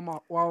song, "While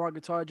My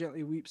Guitar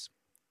Gently Weeps,"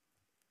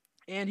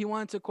 and he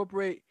wanted to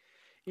incorporate,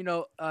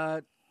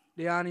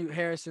 Donnie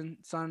Harrison,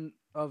 son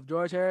of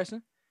George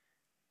Harrison,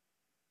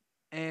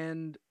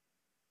 and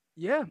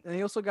yeah, and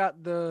he also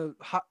got the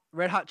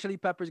Red Hot Chili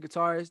Peppers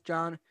guitarist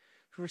John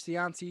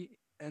Frusciante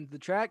and the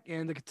track,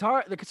 and the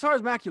guitar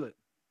is immaculate.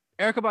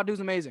 Erykah Badu's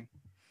amazing.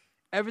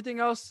 Everything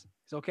else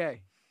is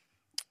okay.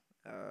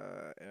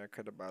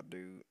 Erykah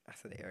Badu. I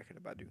said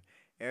Erykah Badu.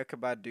 Erykah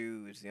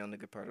Badu is the only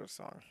good part of the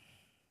song.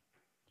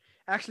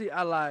 Actually,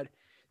 I lied.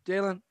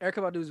 Jalen, Erykah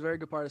Badu is a very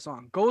good part of the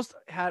song. Ghost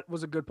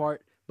was a good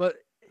part, but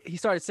he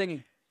started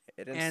singing.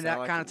 It didn't And sound that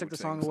like kinda a took the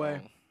Wu-Tang song away.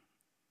 song.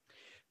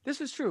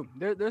 This is true.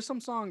 There's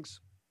some songs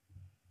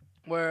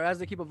where as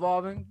they keep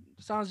evolving,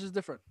 the sound's just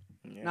different.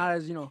 Yeah. Not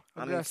as, I mean,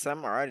 aggressive.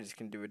 some artists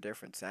can do a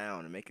different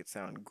sound and make it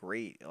sound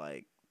great.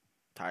 Like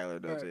Tyler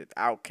does Right. it.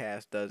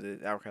 Outkast does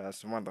it. Outkast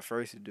is one of the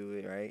first to do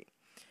it, right?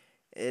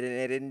 And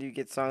then you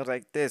get songs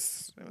like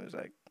this. It was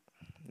like,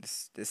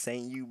 this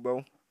ain't you,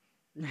 bro.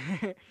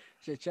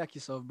 Shit, check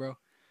yourself, bro.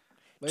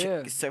 But Check yeah,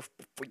 yourself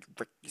before you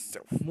wreck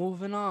yourself.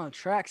 moving on.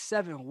 Track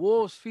 7,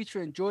 Wolves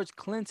featuring George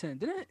Clinton.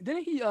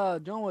 Didn't he did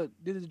the joint with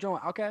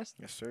Outkast?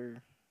 Yes,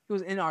 sir. He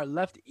was in our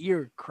left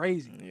ear,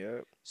 crazy.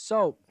 Yep.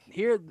 So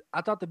here,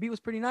 I thought the beat was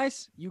pretty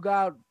nice. You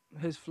got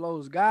his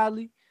flows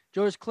godly.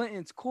 George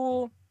Clinton's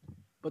cool,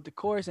 but the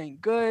chorus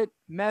ain't good.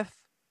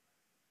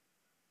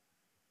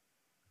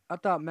 I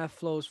thought Meth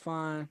flows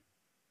fine,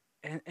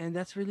 and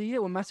that's really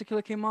it. When Master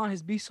Killer came on,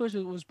 his beat switch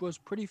was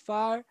pretty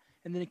fire,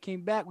 and then it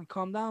came back. We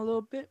calmed down a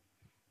little bit,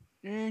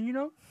 and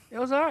it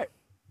was all right.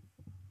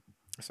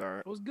 It's all right.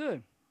 It was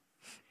good.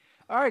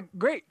 All right,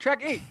 great. Track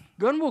 8,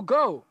 Gun Will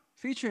Go,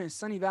 featuring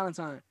Sonny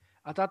Valentine.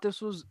 I thought it's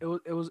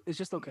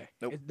just okay.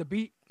 Nope. The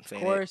beat,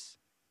 Saying chorus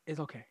is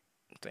okay.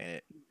 it. Saying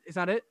it. It's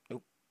not it?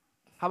 Nope.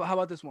 How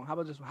about this one? How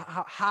about this one?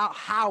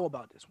 How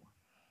about this one?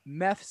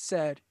 Meth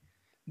said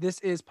This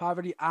is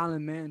Poverty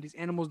Island, man. These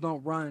animals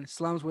don't run.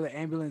 Slums where the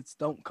ambulance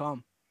don't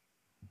come.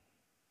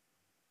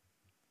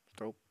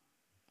 Dope.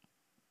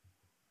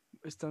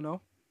 Still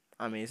no?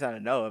 I mean, it's not a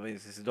no. I mean,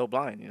 it's a dope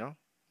line, you know?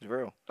 It's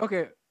real.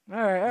 Okay. All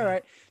right. All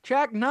right.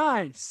 Track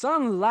 9,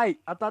 Sunlight.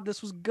 I thought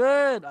this was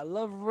good. I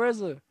love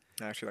RZA.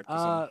 I actually like this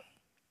song.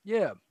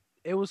 Yeah,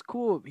 it was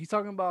cool. He's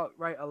talking about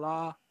right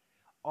Allah,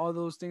 all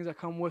those things that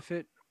come with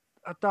it.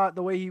 I thought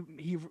the way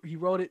he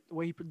wrote it, the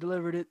way he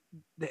delivered it,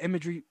 the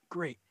imagery,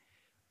 great.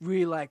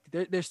 Really liked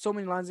it. There's so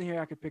many lines in here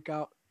I could pick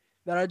out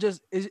that are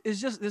just it's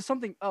just there's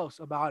something else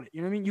about it.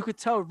 You know what I mean? You could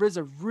tell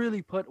RZA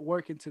really put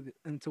work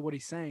into what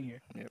he's saying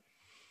here. Yep.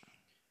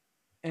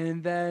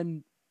 And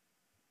then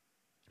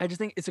I just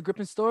think it's a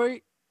gripping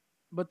story,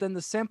 but then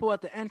the sample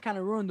at the end kind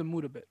of ruined the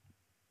mood a bit.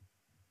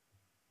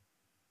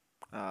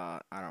 I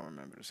don't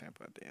remember the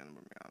sample at the end,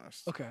 to be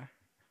honest. Okay.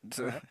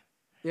 So, Alright.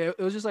 Yeah, it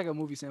was just like a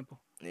movie sample.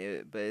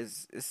 yeah, but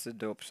it's a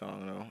dope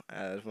song though.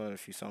 It's one of the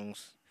few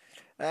songs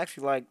I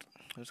actually liked.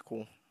 It's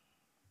cool.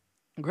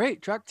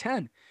 Great. Track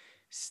 10.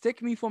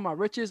 Stick Me for My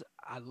Riches.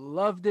 I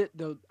loved it.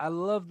 I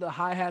love the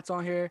hi-hats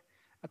on here.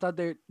 I thought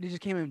they just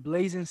came in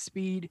blazing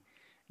speed.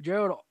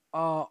 Gerald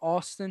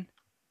Austin,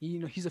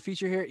 he's a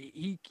feature here.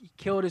 He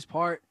killed his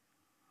part.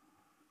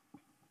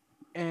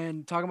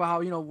 And talking about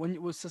how,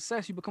 when with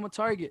success, you become a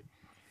target.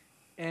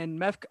 And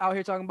Meth out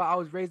here talking about I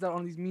was raised out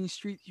on these mean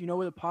streets,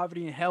 where the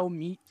poverty and hell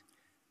meet.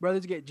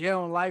 Brothers get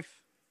jail and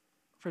life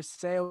for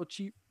sale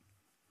cheap.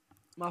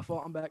 My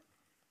fault, I'm back.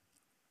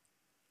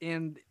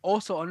 And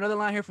also another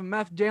line here from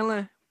Meth.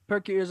 Jalen,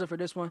 perk your ears up for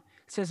this one.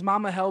 Since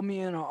mama held me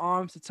in her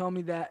arms to tell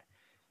me that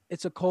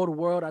it's a cold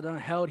world, I done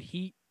held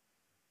heat.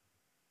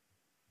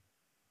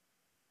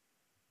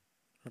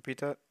 Repeat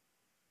that.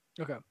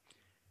 Okay.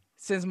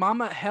 Since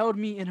mama held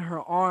me in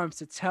her arms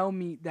to tell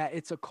me that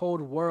it's a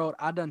cold world,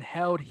 I done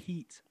held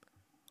heat.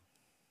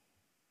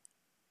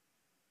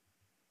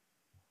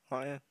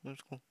 Oh yeah,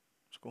 that's cool.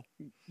 It's cool.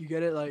 You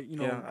get it? Like,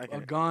 Yeah, I get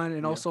a it. gun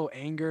and Yeah. also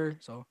anger.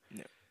 So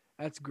Yeah.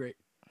 that's great.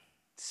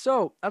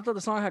 So I thought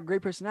the song had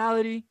great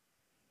personality.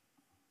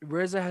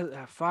 RZA has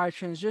a fire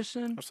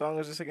transition. What song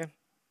is this again?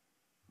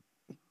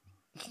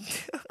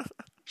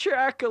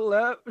 Track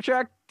 11,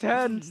 track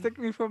 10, Stick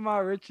Me for My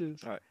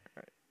Riches. All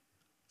right.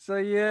 So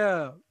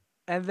yeah.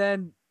 And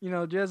then,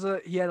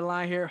 RZA, he had a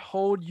line here,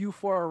 hold you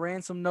for a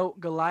ransom note,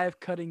 Goliath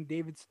cutting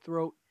David's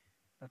throat.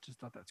 I just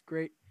thought that's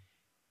great.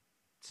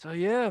 So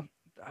yeah,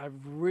 I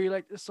really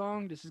like this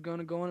song. This is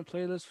gonna go on a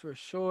playlist for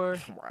sure.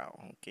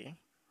 Wow. Okay.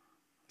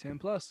 10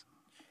 plus.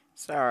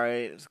 It's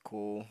alright. It's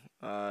cool.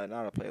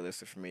 Not a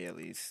playlister for me at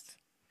least.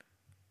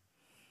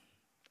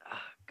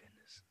 Ah,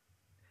 goodness.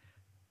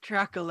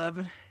 Track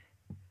 11,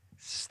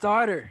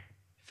 Starter,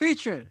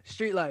 featuring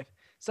Street Life,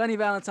 Sunny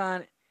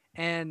Valentine,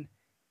 and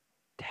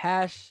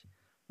Tash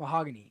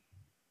Mahogany,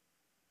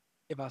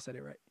 if I said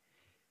it right.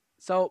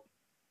 So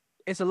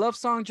it's a love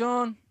song,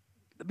 John.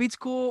 The beat's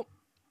cool.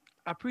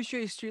 I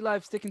appreciate Street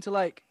Life sticking to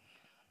like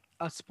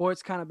a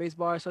sports kind of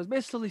baseball. So it's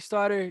basically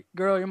Starter,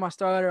 girl, you're my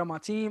starter on my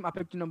team. I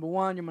picked you number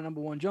one. You're my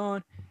number one,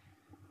 John.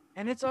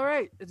 And it's all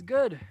right. It's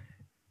good.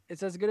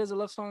 It's as good as a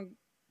love song.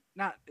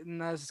 Not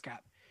this is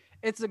cap.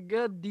 It's a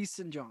good,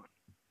 decent John.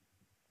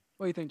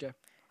 What do you think, Jay?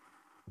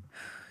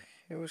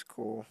 It was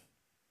cool.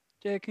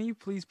 Jay, can you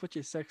please put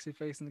your sexy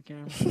face in the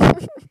camera?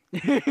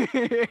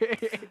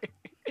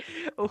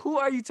 Who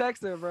are you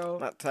texting, bro?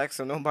 Not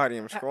texting nobody.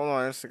 I'm scrolling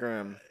on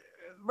Instagram.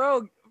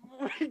 Bro,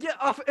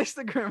 get off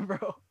Instagram,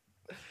 bro.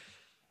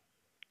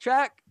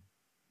 Track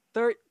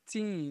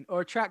 13,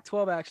 or track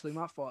 12, actually,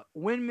 my fault.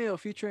 Windmill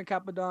featuring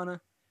Capadonna,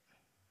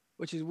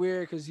 which is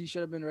weird because he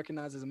should have been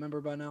recognized as a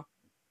member by now.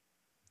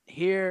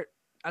 Here,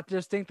 I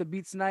just think the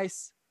beat's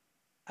nice.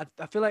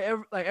 I feel like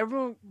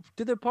everyone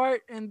did their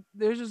part, and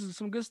there's just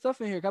some good stuff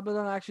in here.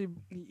 Capadonna actually,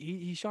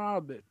 he shone out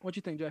a bit. What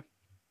you think, Jay?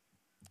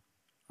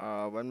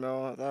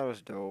 Windmill, that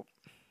was dope.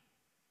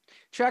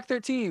 Track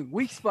 13,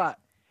 Weak Spot.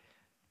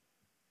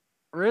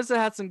 RZA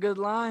had some good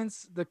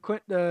lines. Wait,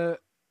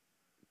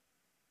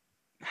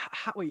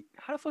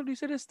 how the fuck do you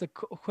say this? The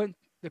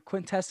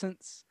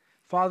quintessence,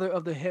 father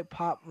of the hip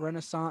hop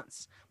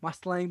renaissance. My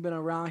slang been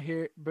around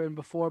here, been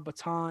before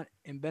Baton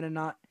and Better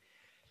Not.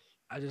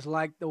 I just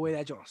liked the way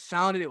that joint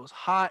sounded. It was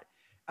hot.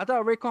 I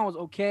thought Raekwon was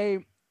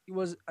okay. He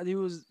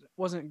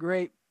wasn't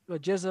great,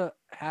 but Jizza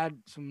had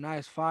some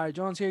nice fire.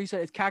 Jones here, he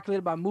said it's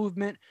calculated by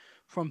movement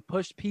from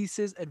pushed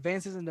pieces,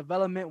 advances in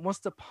development. Once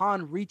the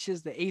pawn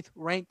reaches the 8th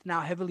ranked, now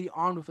heavily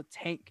armed with a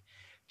tank.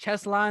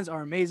 Chest lines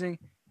are amazing.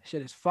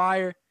 Shit is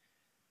fire.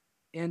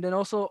 And then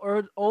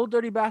also, Old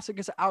Dirty Bastard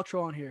gets an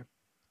outro on here.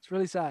 It's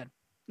really sad.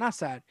 Not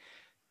sad.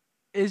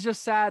 It's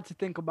just sad to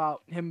think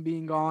about him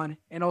being gone.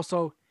 And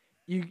also,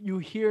 you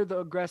hear the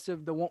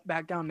aggressive, the won't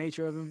back down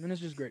nature of him, and it's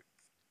just great.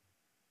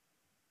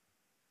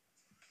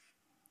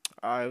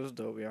 It was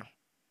dope, yeah.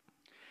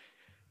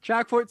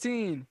 Track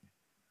 14.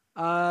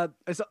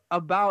 It's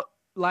about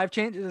life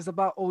changes. It's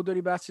about Old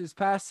Dirty Bastard's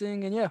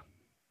passing, and yeah.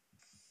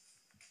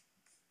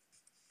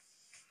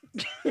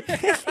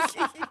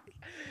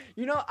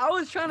 You know, I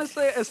was trying to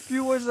say as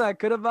few words as I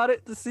could about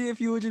it to see if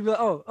you would just be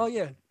like, oh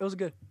yeah, it was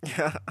good.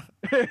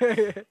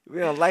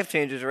 We on life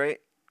changes, right?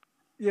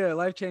 Yeah,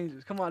 life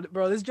changes. Come on,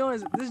 bro. This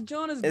joint is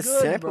Its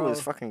good, sample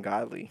is bro. fucking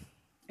godly.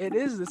 It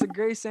is. It's a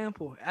great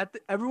sample.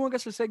 Everyone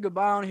gets to say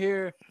goodbye on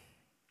here.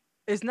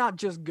 It's not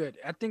just good.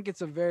 I think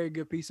it's a very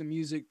good piece of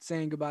music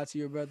saying goodbye to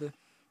your brother.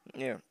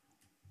 Yeah,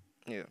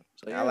 yeah.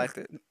 So I yeah, liked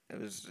it. It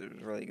was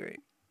really great.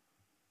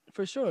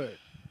 for sure.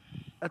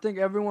 I think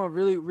everyone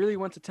really, really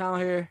went to town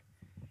here.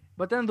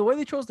 But then the way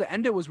they chose to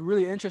end it was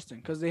really interesting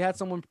because they had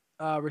someone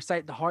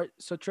recite the Heart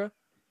Sutra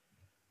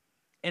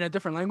in a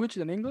different language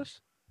than English.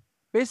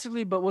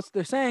 Basically, but what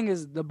they're saying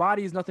is the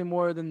body is nothing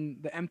more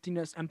than the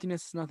emptiness.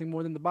 Emptiness is nothing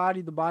more than the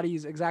body. The body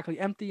is exactly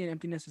empty, and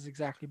emptiness is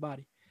exactly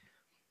body.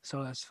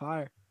 So that's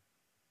fire.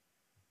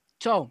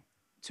 So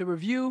to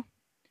review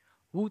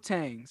Wu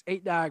Tang's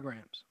 8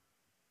 diagrams,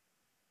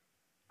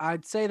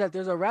 I'd say that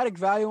there's erratic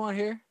value on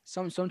here.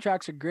 Some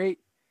tracks are great.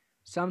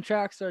 Some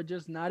tracks are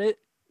just not it.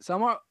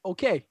 Some are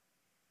okay,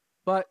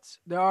 but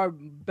there are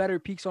better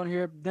peaks on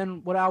here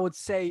than what I would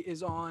say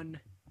is on.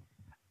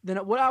 Than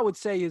what I would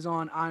say is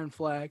on Iron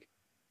Flag.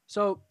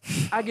 So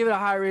I give it a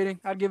high rating.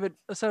 I'd give it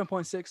a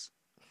 7.6.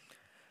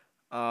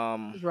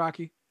 Um, It's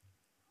Rocky.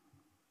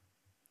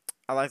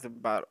 I liked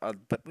about uh,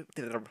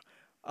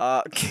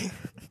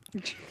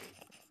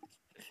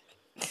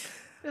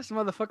 This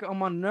motherfucker on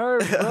my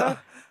nerves, bro. I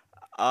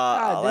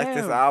God like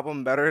this damn.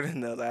 album better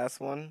than the last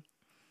one.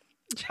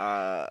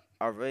 I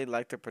really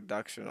like the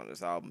production on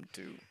this album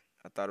too.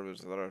 I thought it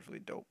was really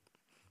dope.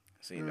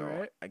 So All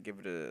right. I give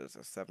it a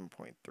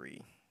 7.3.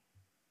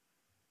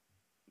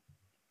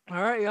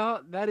 All right,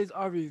 y'all. That is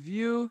our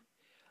review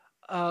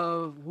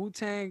of Wu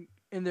Tang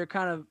in their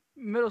kind of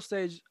middle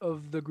stage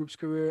of the group's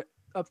career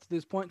up to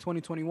this point,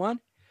 2021.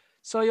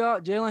 So, y'all,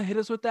 Jalen, hit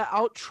us with that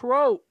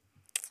outro.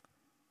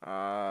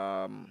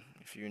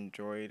 If you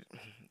enjoyed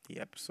the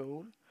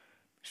episode, make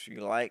sure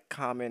you like,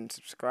 comment,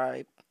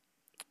 subscribe.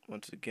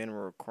 Once again,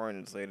 we're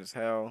recording this late as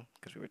hell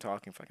because we were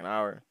talking for like an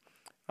hour.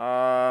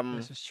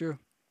 This is true.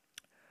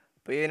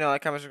 But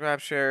like, comment, subscribe,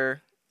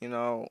 share.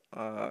 Tell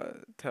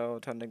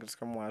niggas to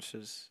come watch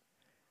this.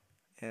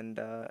 And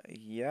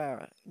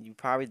yeah, you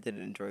probably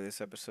didn't enjoy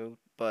this episode,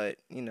 but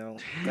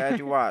glad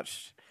you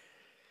watched.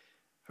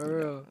 For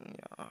real.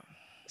 Yeah,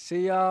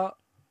 See y'all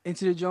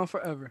into the joint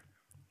forever.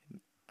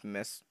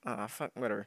 fuck whatever.